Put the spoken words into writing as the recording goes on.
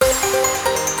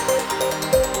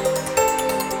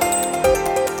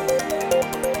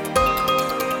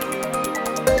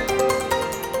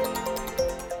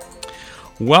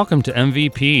Welcome to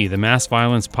MVP, the Mass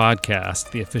Violence Podcast,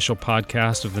 the official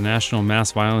podcast of the National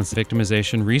Mass Violence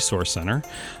Victimization Resource Center.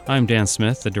 I'm Dan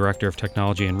Smith, the Director of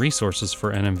Technology and Resources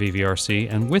for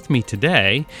NMVVRC, and with me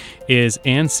today is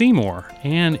Ann Seymour.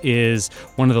 Ann is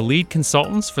one of the lead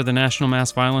consultants for the National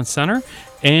Mass Violence Center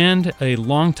and a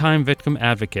longtime victim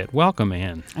advocate. Welcome,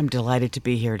 Ann. I'm delighted to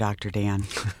be here, Dr. Dan.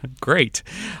 Great.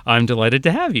 I'm delighted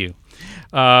to have you.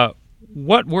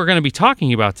 What we're going to be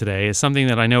talking about today is something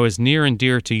that I know is near and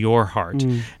dear to your heart,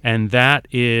 and that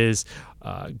is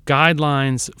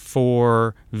guidelines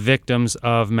for victims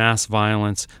of mass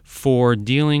violence for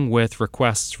dealing with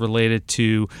requests related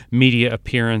to media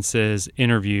appearances,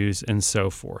 interviews, and so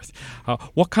forth.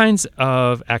 What kinds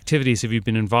of activities have you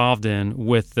been involved in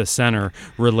with the center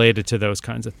related to those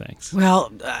kinds of things?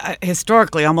 Well,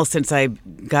 historically, almost since I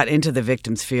got into the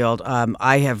victims field,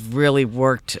 I have really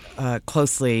worked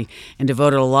closely and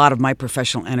devoted a lot of my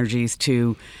professional energies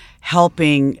to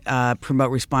helping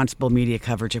promote responsible media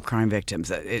coverage of crime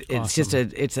victims. It's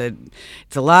awesome.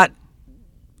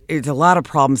 It's a lot of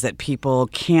problems that people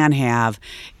can have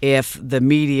if the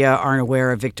media aren't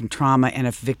aware of victim trauma and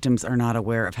if victims are not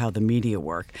aware of how the media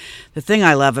work. The thing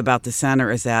I love about the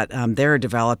center is that they're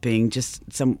developing just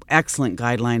some excellent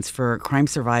guidelines for crime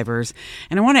survivors.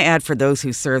 And I want to add for those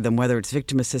who serve them, whether it's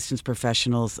victim assistance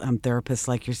professionals, therapists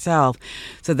like yourself,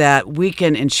 so that we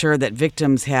can ensure that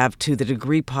victims have, to the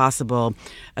degree possible,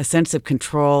 a sense of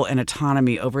control and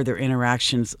autonomy over their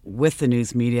interactions with the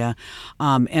news media.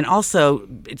 And also,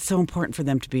 it's so important for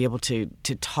them to be able to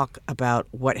talk about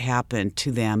what happened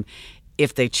to them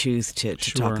if they choose to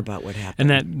talk about what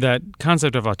happened. And that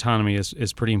concept of autonomy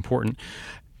is pretty important.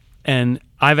 And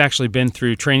I've actually been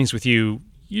through trainings with you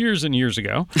years and years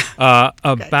ago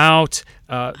about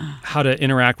how to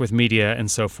interact with media and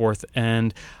so forth.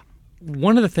 And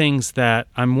one of the things that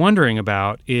I'm wondering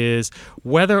about is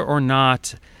whether or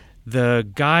not the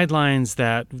guidelines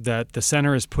that the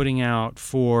center is putting out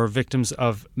for victims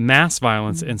of mass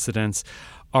violence incidents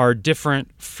are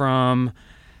different from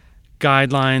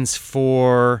guidelines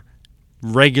for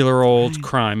regular old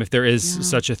crime, if there is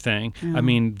such a thing. I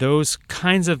mean, those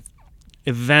kinds of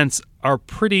events are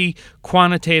pretty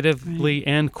quantitatively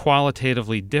and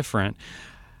qualitatively different.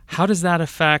 How does that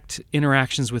affect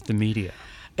interactions with the media?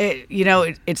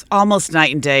 It's almost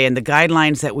night and day, and the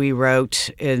guidelines that we wrote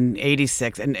in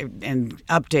 '86 and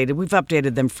updated, we've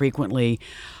updated them frequently,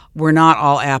 were not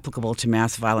all applicable to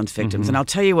mass violence victims. And I'll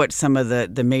tell you what some of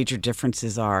the major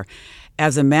differences are.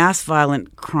 As a mass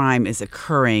violent crime is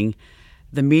occurring,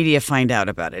 the media find out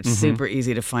about it. It's super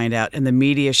easy to find out, and the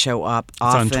media show up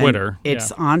often. It's on Twitter.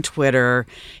 It's on Twitter.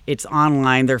 It's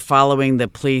online. They're following the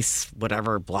police,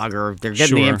 whatever, blogger. They're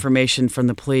getting the information from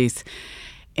the police.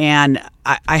 And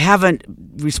I haven't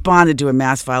responded to a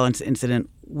mass violence incident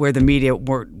where the media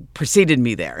preceded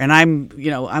me there. And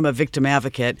I'm a victim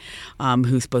advocate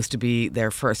who's supposed to be there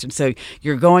first. And so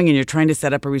you're going and you're trying to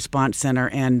set up a response center,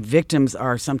 and victims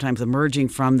are sometimes emerging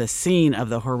from the scene of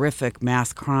the horrific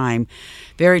mass crime,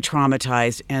 very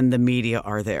traumatized, and the media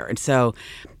are there. And so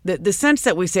the sense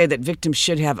that we say that victims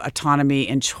should have autonomy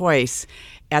and choice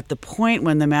at the point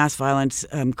when the mass violence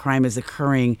crime is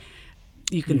occurring,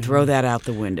 you can throw that out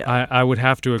the window. I would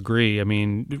have to agree. I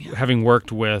mean, having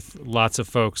worked with lots of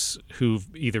folks who've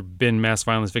either been mass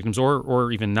violence victims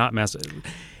or even not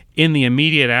in the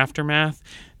immediate aftermath,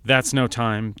 that's no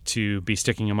time to be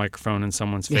sticking a microphone in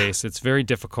someone's face. It's very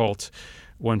difficult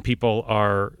when people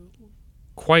are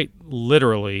quite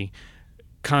literally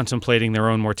contemplating their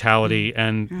own mortality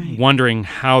and wondering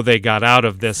how they got out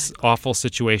of this awful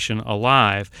situation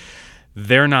alive.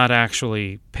 They're not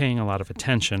actually paying a lot of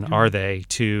attention, are they,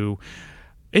 to,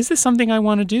 is this something I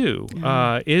want to do?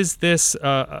 Is this,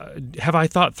 have I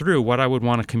thought through what I would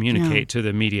want to communicate to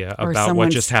the media about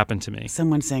what just happened to me?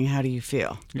 Someone saying, how do you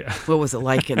feel? What was it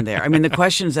like in there? I mean, the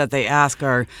questions that they ask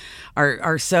are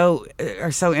so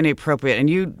inappropriate. And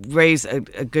you raise a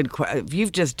good question. If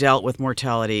you've just dealt with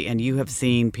mortality and you have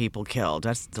seen people killed,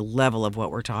 that's the level of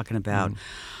what we're talking about.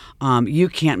 You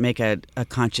can't make a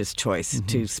conscious choice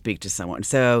to speak to someone.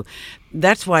 So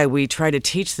that's why we try to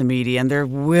teach the media, and they're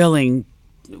willing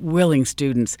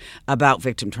students about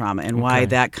victim trauma and why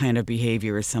that kind of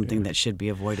behavior is something that should be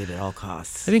avoided at all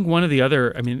costs. I think one of the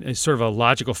other, it's sort of a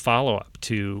logical follow-up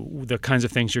to the kinds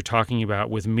of things you're talking about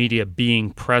with media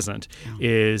being present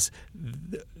is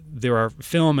there are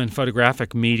film and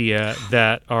photographic media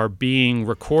that are being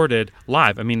recorded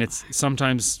live. I mean, it's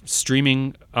sometimes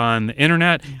streaming on the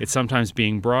internet. It's sometimes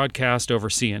being broadcast over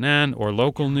CNN or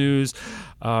local news.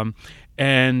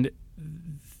 And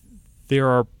there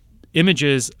are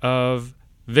images of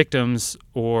victims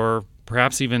or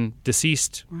perhaps even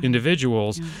deceased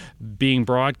individuals being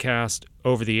broadcast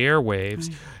over the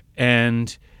airwaves,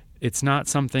 and it's not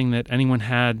something that anyone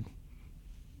had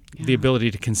the ability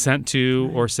to consent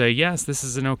to or say, yes, this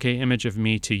is an okay image of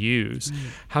me to use.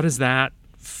 How does that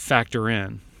factor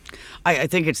in? I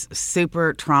think it's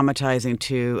super traumatizing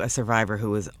to a survivor who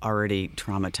was already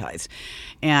traumatized.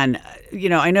 And,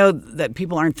 I know that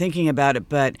people aren't thinking about it,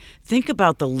 but think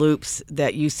about the loops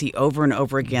that you see over and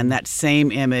over again, that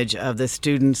same image of the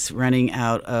students running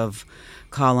out of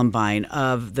Columbine,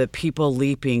 of the people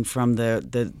leaping from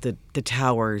the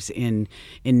towers in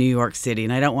New York City.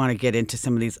 And I don't want to get into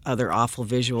some of these other awful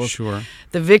visuals. Sure.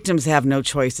 The victims have no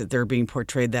choice that they're being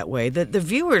portrayed that way. The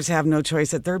viewers have no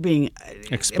choice that they're being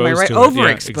exposed, am I right? To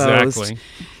Overexposed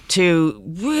to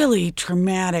really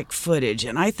traumatic footage.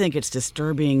 And I think it's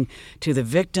disturbing to the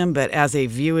victim, but as a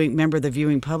member of the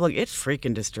viewing public, it's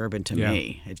freaking disturbing to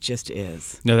me. It just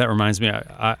is. No, that reminds me.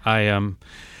 I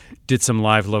did some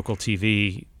live local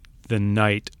TV the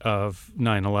night of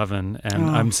 9/11, and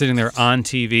I'm sitting there on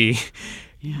TV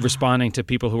responding to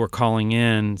people who were calling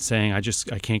in saying, I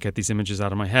can't get these images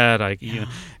out of my head. I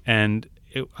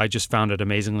just found it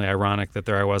amazingly ironic that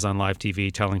there I was on live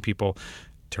TV telling people,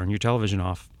 turn your television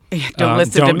off. Don't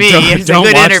listen to me. It's don't a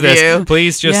good watch interview. This.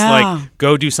 Please just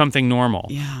go do something normal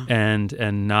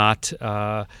and not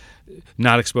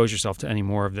expose yourself to any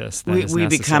more of this than is we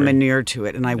necessary. become inured to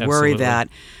it, and I worry Absolutely. that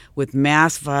with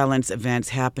mass violence events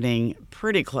happening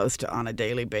pretty close to on a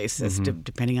daily basis,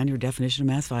 depending on your definition of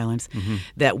mass violence,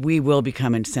 that we will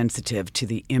become insensitive to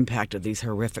the impact of these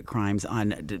horrific crimes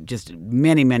on just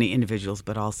many, many individuals,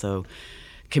 but also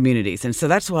communities. And so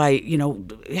that's why,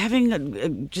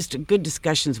 having just good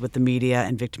discussions with the media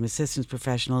and victim assistance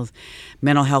professionals,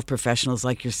 mental health professionals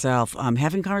like yourself,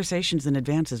 having conversations in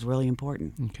advance is really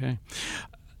important. Okay.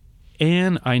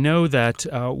 Anne, I know that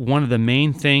one of the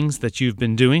main things that you've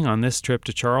been doing on this trip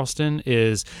to Charleston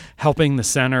is helping the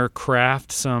center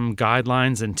craft some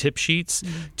guidelines and tip sheets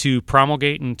to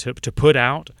promulgate and to put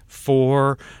out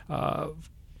for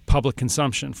public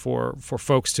consumption, for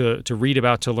folks to read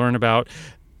about, to learn about,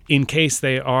 in case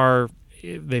they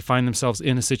find themselves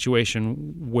in a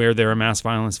situation where they're a mass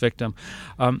violence victim.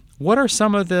 What are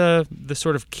some of the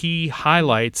sort of key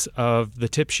highlights of the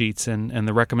tip sheets and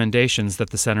the recommendations that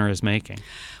the center is making?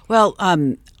 Well,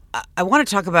 I want to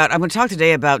talk about, I'm going to talk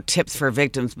today about tips for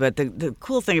victims, but the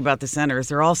cool thing about the center is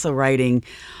they're also writing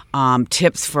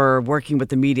tips for working with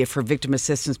the media for victim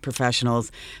assistance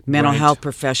professionals, mental health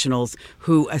professionals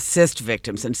who assist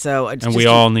victims. And so we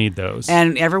all need those.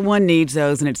 And everyone needs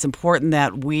those, and it's important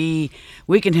that we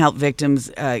can help victims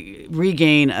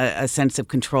regain a sense of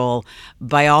control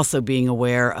by also being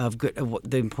aware of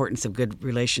the importance of good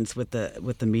relations with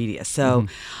the media. So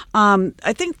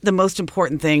I think the most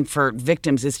important thing for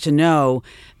victims is to know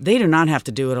they do not have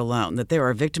to do it alone, that there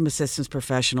are victim assistance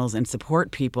professionals and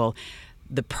support people,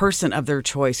 the person of their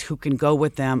choice who can go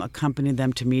with them, accompany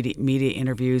them to media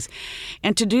interviews,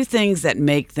 and to do things that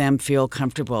make them feel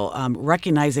comfortable.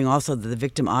 Recognizing also that the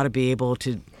victim ought to be able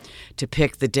to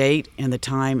pick the date and the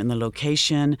time and the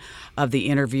location of the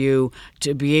interview,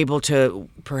 to be able to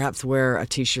perhaps wear a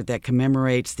T-shirt that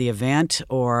commemorates the event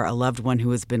or a loved one who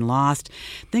has been lost,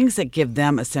 things that give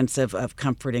them a sense of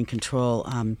comfort and control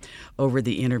over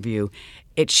the interview.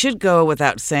 It should go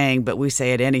without saying, but we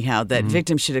say it anyhow, that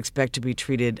victims should expect to be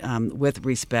treated with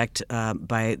respect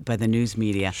by the news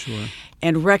media. Sure.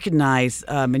 And recognize,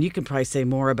 and you can probably say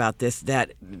more about this,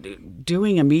 that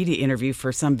doing a media interview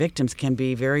for some victims can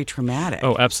be very traumatic.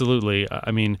 Oh, absolutely.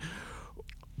 I mean,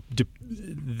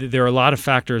 there are a lot of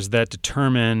factors that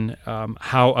determine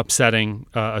how upsetting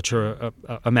a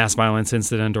mass violence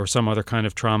incident or some other kind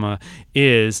of trauma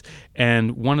is.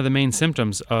 And one of the main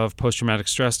symptoms of post-traumatic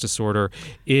stress disorder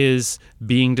is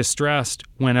being distressed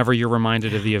whenever you're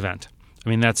reminded of the event. I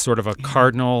mean, that's sort of a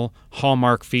cardinal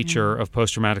hallmark feature of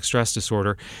post-traumatic stress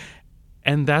disorder.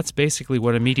 And that's basically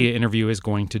what a media interview is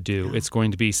going to do. It's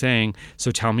going to be saying, so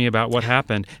tell me about what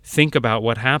happened. Think about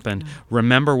what happened.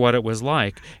 Remember what it was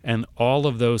like. And all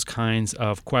of those kinds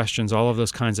of questions, all of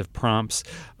those kinds of prompts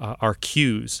are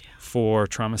cues for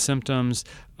trauma symptoms,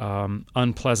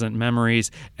 unpleasant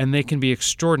memories, and they can be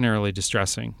extraordinarily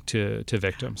distressing to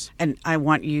victims. And I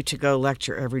want you to go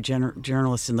lecture every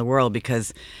journalist in the world,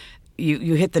 because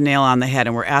you hit the nail on the head,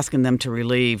 and we're asking them to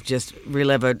relive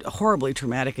a horribly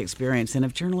traumatic experience. And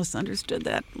if journalists understood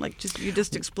that, you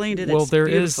just explained it, well, it's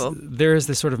beautiful. There is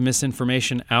this sort of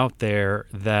misinformation out there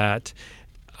that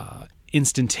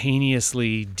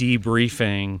instantaneously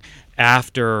debriefing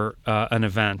after an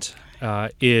event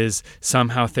is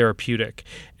somehow therapeutic.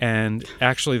 And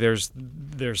actually, there's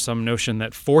some notion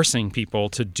that forcing people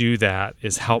to do that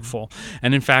is helpful.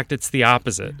 And in fact, it's the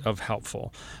opposite of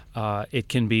helpful. It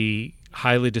can be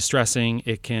highly distressing.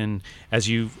 It can, as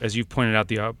you've pointed out,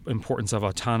 the importance of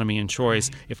autonomy and choice.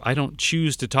 Right. If I don't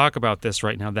choose to talk about this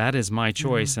right now, that is my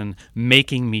choice, and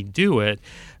making me do it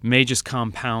may just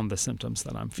compound the symptoms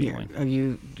that I'm feeling.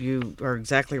 Yeah, you are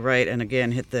exactly right, and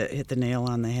again, hit the nail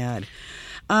on the head.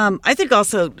 I think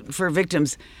also for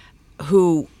victims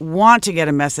who want to get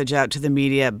a message out to the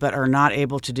media but are not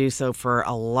able to do so for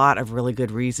a lot of really good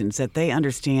reasons, that they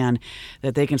understand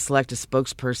that they can select a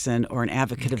spokesperson or an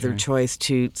advocate of their choice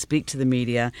to speak to the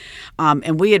media.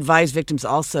 And we advise victims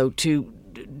also to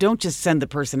don't just send the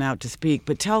person out to speak,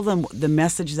 but tell them the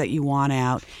message that you want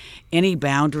out, any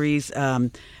boundaries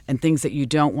and things that you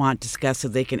don't want discussed so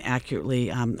they can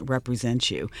accurately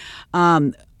represent you.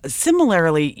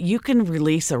 Similarly, you can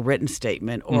release a written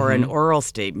statement or an oral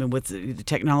statement. With the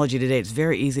technology today, it's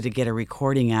very easy to get a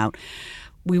recording out.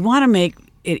 We want to make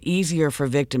it easier for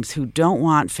victims who don't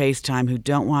want FaceTime, who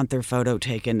don't want their photo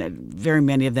taken. Very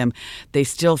many of them, they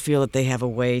still feel that they have a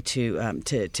way to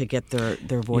get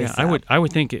their voice out. I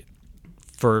would think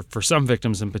for some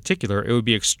victims in particular, it would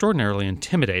be extraordinarily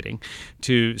intimidating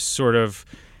to sort of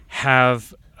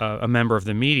have a member of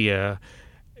the media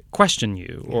question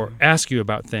you or ask you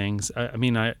about things. I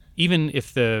mean, even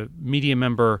if the media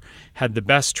member had the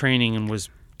best training and was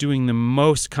doing the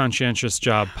most conscientious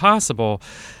job possible,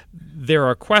 there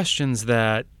are questions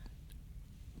that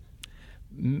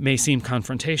may seem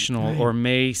confrontational or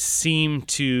may seem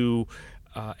to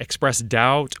express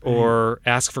doubt or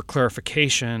ask for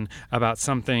clarification about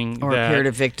something or appear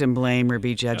to victim blame or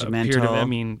be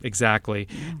judgmental. Exactly.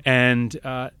 And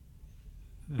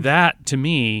that, to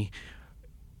me,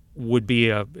 would be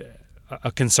a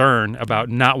concern about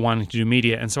not wanting to do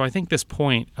media. And so I think this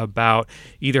point about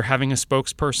either having a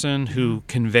spokesperson who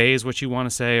conveys what you want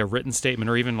to say, a written statement,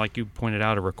 or even, like you pointed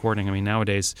out, a recording. I mean,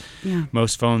 nowadays,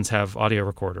 most phones have audio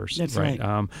recorders. That's right.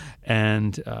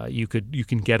 And you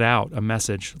can get out a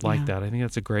message like that. I think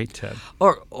that's a great tip.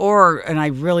 And I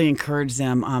really encourage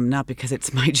them, not because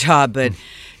it's my job, but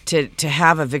to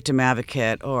have a victim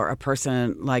advocate or a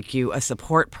person like you, a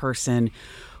support person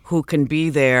who can be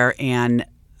there and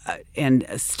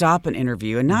stop an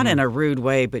interview, and not in a rude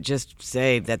way, but just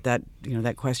say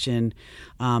that question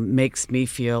makes me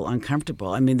feel uncomfortable.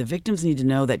 I mean, the victims need to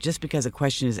know that just because a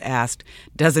question is asked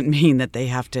doesn't mean that they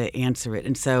have to answer it.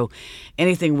 And so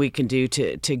anything we can do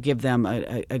to give them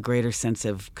a greater sense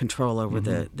of control over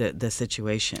the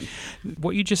situation.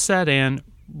 What you just said, Ann,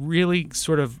 really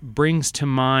sort of brings to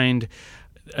mind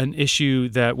an issue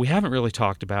that we haven't really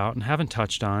talked about and haven't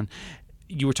touched on.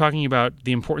 You were talking about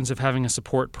the importance of having a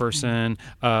support person,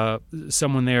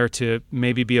 someone there to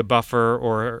maybe be a buffer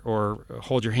or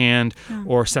hold your hand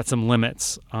or set some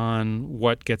limits on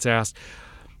what gets asked.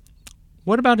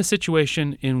 What about a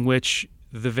situation in which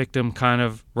the victim kind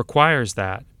of requires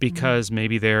that because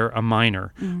maybe they're a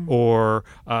minor or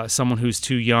someone who's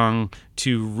too young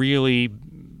to really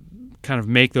kind of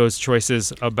make those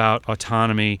choices about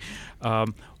autonomy?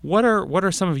 What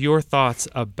are some of your thoughts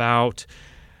about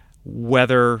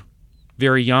whether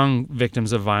very young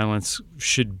victims of violence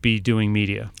should be doing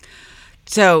media?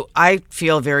 So I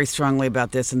feel very strongly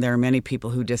about this, and there are many people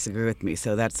who disagree with me.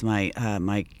 So that's my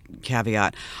my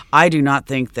caveat. I do not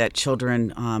think that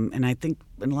children, and I think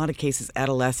in a lot of cases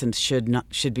adolescents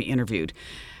should be interviewed,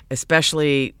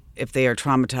 especially if they are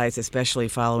traumatized, especially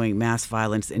following mass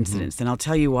violence incidents. And I'll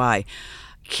tell you why.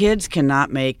 Kids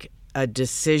cannot make a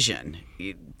decision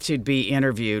to be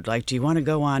interviewed. Like, do you want to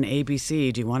go on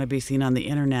ABC? Do you want to be seen on the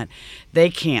internet? They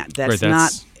can't. That's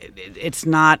not. It's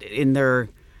not in their.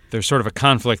 There's sort of a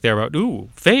conflict there about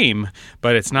fame,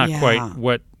 but it's not quite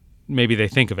what maybe they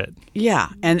think of it. Yeah,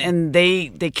 and they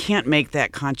can't make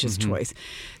that conscious choice.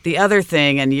 The other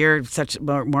thing, and you're such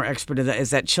more expert in that, is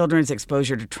that children's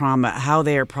exposure to trauma, how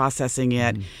they are processing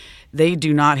it. They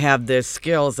do not have the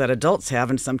skills that adults have,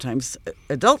 and sometimes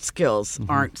adult skills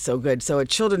aren't so good. So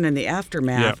children in the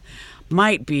aftermath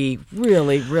might be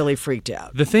really, really freaked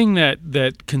out. The thing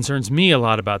that concerns me a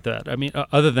lot about that,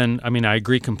 I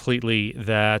agree completely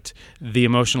that the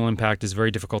emotional impact is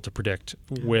very difficult to predict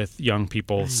with young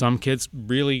people. Some kids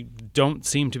really don't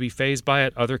seem to be fazed by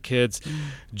it. Other kids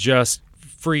just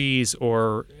freeze,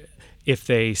 or if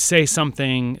they say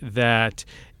something that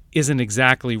isn't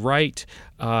exactly right.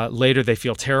 Later, they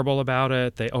feel terrible about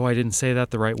it. I didn't say that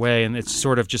the right way. And it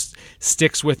sort of just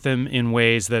sticks with them in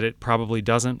ways that it probably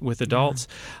doesn't with adults.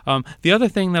 The other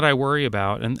thing that I worry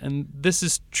about, and this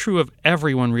is true of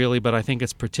everyone really, but I think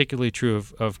it's particularly true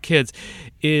of kids,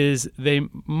 is they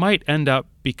might end up,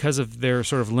 because of their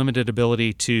sort of limited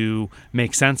ability to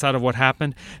make sense out of what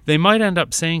happened, they might end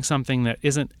up saying something that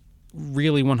isn't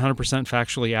really 100%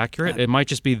 factually accurate. It might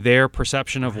just be their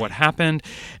perception of what happened,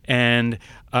 and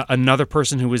another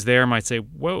person who was there might say,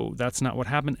 whoa, that's not what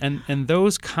happened. And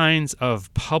those kinds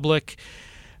of public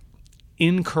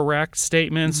incorrect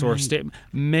statements or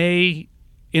may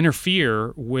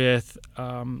interfere with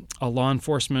a law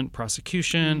enforcement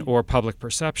prosecution or public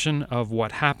perception of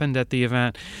what happened at the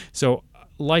event. So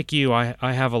like you, I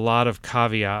have a lot of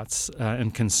caveats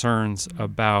and concerns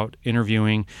about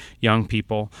interviewing young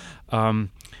people.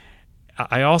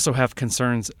 I also have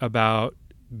concerns about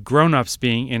grown-ups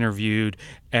being interviewed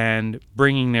and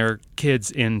bringing their kids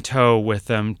in tow with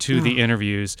them to the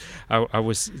interviews. I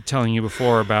was telling you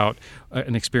before about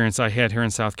an experience I had here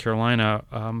in South Carolina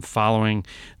following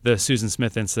the Susan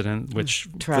Smith incident, which,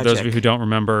 tragic. For those of you who don't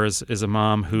remember, is a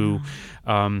mom who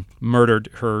murdered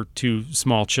her 2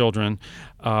 small children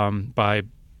by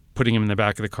putting them in the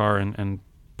back of the car and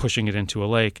pushing it into a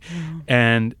lake.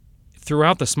 And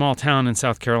throughout the small town in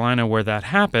South Carolina where that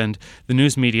happened, the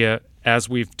news media, as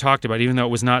we've talked about, even though it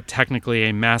was not technically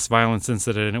a mass violence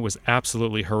incident and it was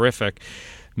absolutely horrific,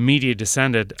 media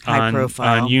descended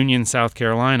on Union, South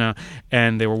Carolina,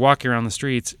 and they were walking around the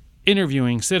streets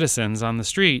interviewing citizens on the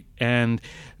street, and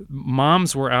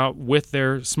moms were out with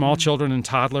their small children and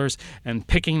toddlers and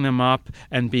picking them up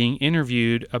and being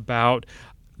interviewed about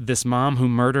this mom who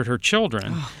murdered her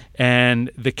children. And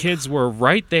the kids were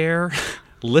right there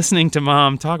listening to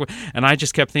mom talk. And I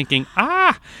just kept thinking,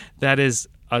 that is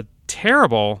a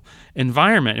terrible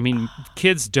environment. I mean,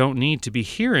 kids don't need to be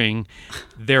hearing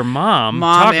their mom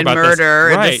talk and about murder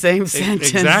this. in the same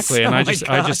sentence. Exactly. And Oh I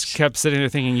my just kept sitting there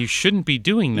thinking, you shouldn't be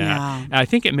doing that. Yeah. And I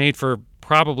think it made for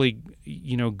probably,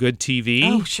 good TV.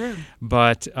 Oh, sure.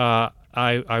 But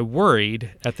I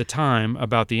worried at the time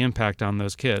about the impact on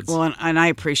those kids. Well, and I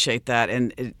appreciate that.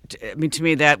 And to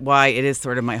me, that's why it is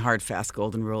sort of my hard, fast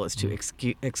golden rule is to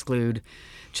exclude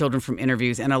children from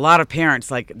interviews. And a lot of parents,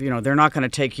 they're not going to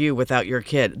take you without your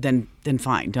kid. Then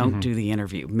fine, don't do the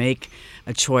interview. Make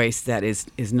a choice that is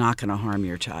not going to harm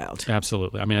your child.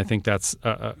 Absolutely. I mean, I think that's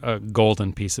a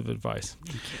golden piece of advice.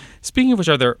 Speaking of which,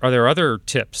 are there other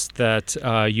tips that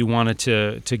you wanted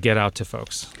to get out to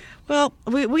folks? Well,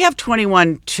 we have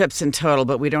 21 tips in total,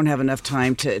 but we don't have enough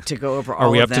time to go over all of them.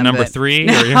 Are we up to number 3?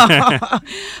 No.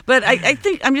 But I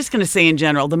think I'm just going to say in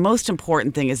general, the most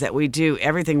important thing is that we do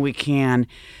everything we can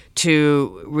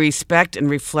to respect and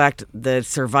reflect the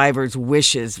survivor's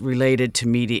wishes related to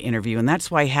media interview. And that's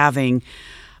why having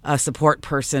a support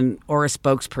person or a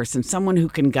spokesperson, someone who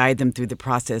can guide them through the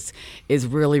process, is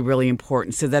really, really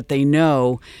important so that they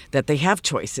know that they have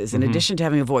choices. In addition to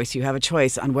having a voice, you have a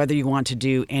choice on whether you want to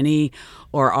do any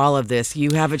or all of this.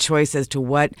 You have a choice as to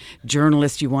what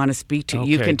journalist you want to speak to.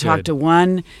 You can talk to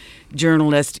one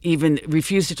journalist, even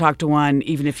refuse to talk to one,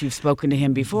 even if you've spoken to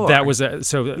him before. That was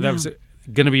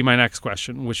going to be my next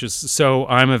question, which is, so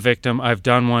I'm a victim. I've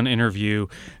done one interview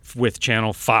with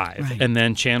Channel 5, Right. and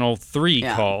then Channel 3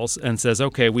 calls and says,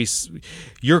 okay,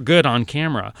 you're good on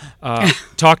camera.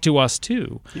 Talk to us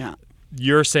too. Yeah.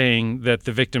 You're saying that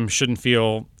the victim shouldn't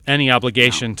feel any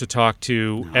obligation to talk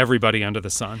to everybody under the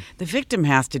sun. The victim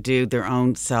has to do their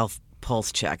own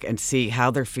self-pulse check and see how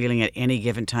they're feeling at any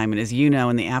given time. And as you know,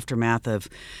 in the aftermath of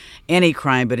any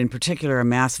crime, but in particular a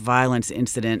mass violence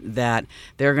incident, that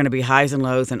there are going to be highs and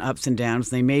lows and ups and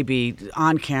downs. They may be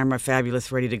on camera, fabulous,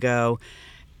 ready to go,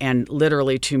 and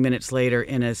literally 2 minutes later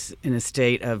in a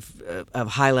state of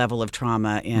high level of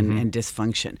trauma and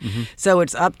dysfunction. So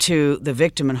it's up to the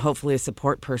victim and hopefully a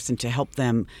support person to help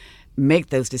them make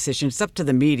those decisions. It's up to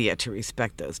the media to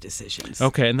respect those decisions.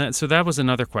 Okay, and that was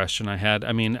another question I had.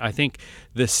 I mean, I think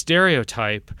the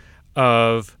stereotype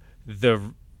of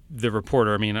the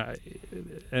reporter, I mean,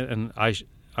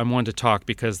 I'm one to talk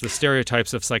because the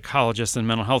stereotypes of psychologists and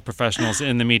mental health professionals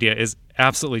in the media is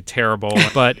absolutely terrible.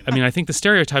 But I mean, I think the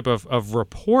stereotype of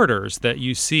reporters that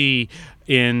you see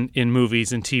in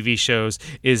movies and TV shows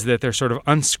is that they're sort of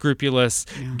unscrupulous,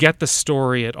 get the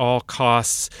story at all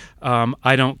costs.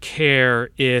 I don't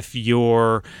care if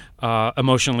you're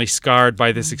emotionally scarred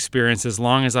by this experience. As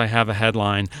long as I have a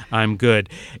headline, I'm good.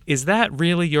 Is that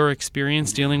really your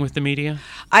experience dealing with the media?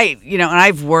 And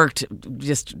I've worked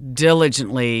just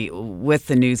diligently with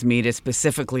the news media,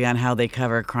 specifically on how they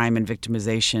cover crime and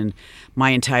victimization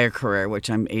my entire career, which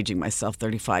I'm aging myself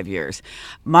 35 years.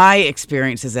 My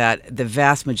experience is that the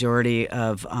vast majority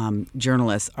of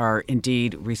journalists are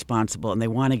indeed responsible, and they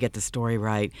want to get the story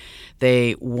right.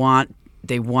 They want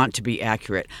to be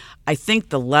accurate. I think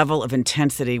the level of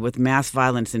intensity with mass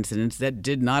violence incidents that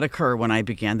did not occur when I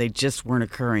began, they just weren't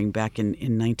occurring back in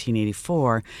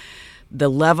 1984. The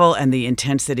level and the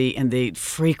intensity and the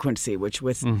frequency which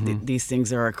these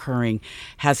things are occurring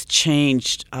has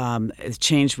changed. It's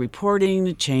changed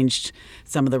reporting, changed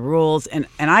some of the rules, and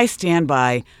I stand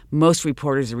by most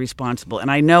reporters are responsible.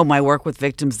 And I know my work with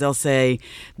victims, they'll say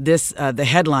this the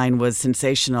headline was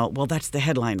sensational. Well, that's the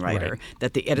headline writer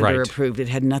that the editor approved. It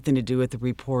had nothing to do with the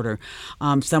reporter.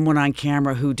 Someone on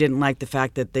camera who didn't like the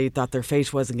fact that they thought their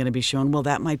face wasn't going to be shown. Well,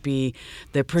 that might be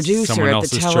the producer at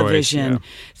the television. Choice,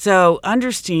 yeah. So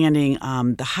understanding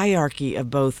the hierarchy of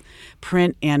both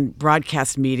print and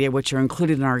broadcast media, which are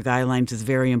included in our guidelines, is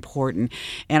very important.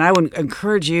 And I would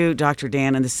encourage you, Dr.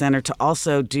 Dan, and the center to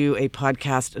also do a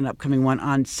podcast, an upcoming one,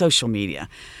 on social media.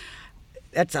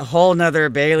 That's a whole nother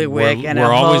bailiwick.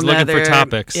 We're always looking for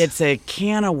topics. It's a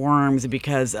can of worms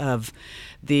because of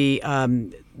the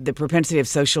propensity of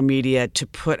social media to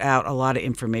put out a lot of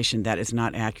information that is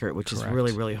not accurate, which is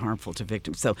really, really harmful to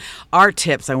victims. So our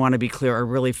tips, I want to be clear, are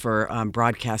really for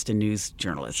broadcast and news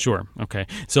journalists. Sure. Okay.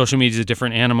 Social media is a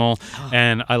different animal,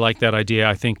 and I like that idea.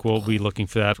 I think we'll be looking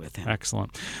for that.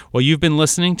 Excellent. Well, you've been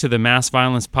listening to the Mass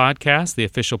Violence Podcast, the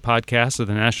official podcast of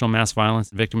the National Mass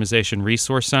Violence and Victimization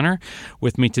Resource Center.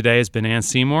 With me today has been Ann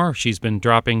Seymour. She's been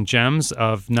dropping gems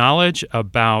of knowledge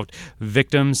about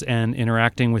victims and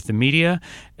interacting with the media.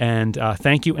 And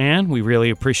thank you, Ann. We really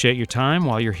appreciate your time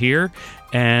while you're here.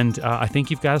 And I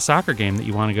think you've got a soccer game that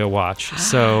you want to go watch.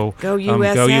 So go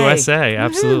USA. Go USA,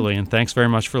 absolutely. And thanks very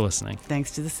much for listening.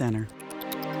 Thanks to the center.